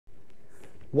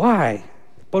Why?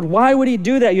 But why would he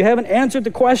do that? You haven't answered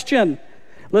the question.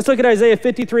 Let's look at Isaiah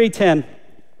 53:10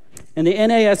 in the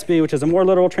NASB, which is a more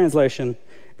literal translation.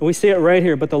 And we see it right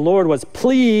here. But the Lord was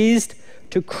pleased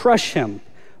to crush him,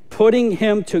 putting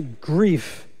him to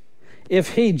grief.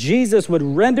 If he, Jesus, would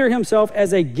render himself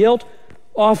as a guilt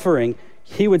offering,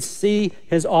 he would see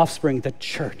his offspring, the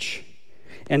church,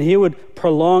 and he would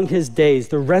prolong his days,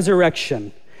 the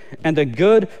resurrection, and the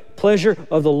good pleasure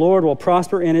of the Lord will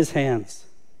prosper in his hands.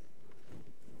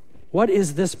 What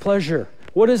is this pleasure?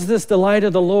 What is this delight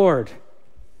of the Lord?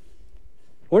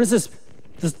 What is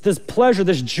this pleasure,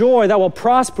 this joy that will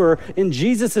prosper in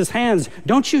Jesus' hands?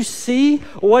 Don't you see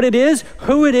what it is,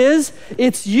 who it is?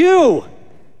 It's you.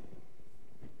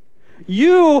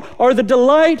 You are the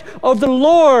delight of the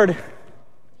Lord.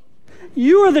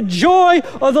 You are the joy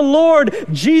of the Lord.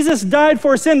 Jesus died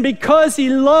for sin because he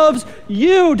loves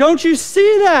you. Don't you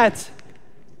see that?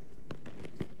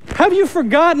 Have you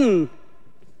forgotten?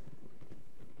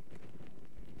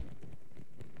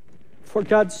 For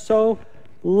God so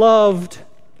loved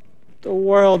the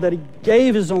world that he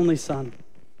gave his only Son,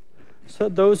 so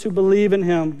that those who believe in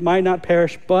him might not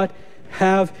perish, but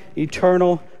have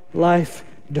eternal life.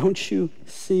 Don't you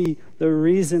see? The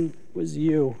reason was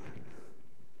you.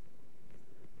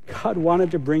 God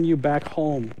wanted to bring you back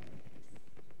home.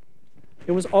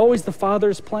 It was always the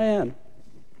Father's plan.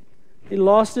 He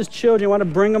lost his children. He wanted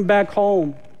to bring them back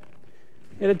home.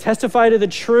 He had to testify to the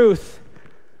truth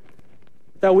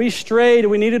that we strayed,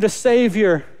 we needed a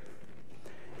Savior,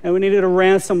 and we needed a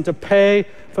ransom to pay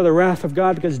for the wrath of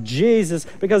God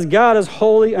because God is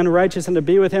holy and righteous, and to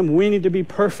be with him, we need to be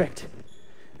perfect.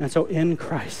 And so in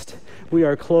Christ, we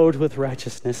are clothed with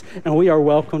righteousness, and we are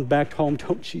welcomed back home.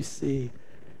 Don't you see?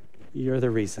 You're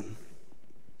the reason.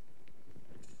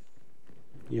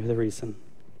 You're the reason.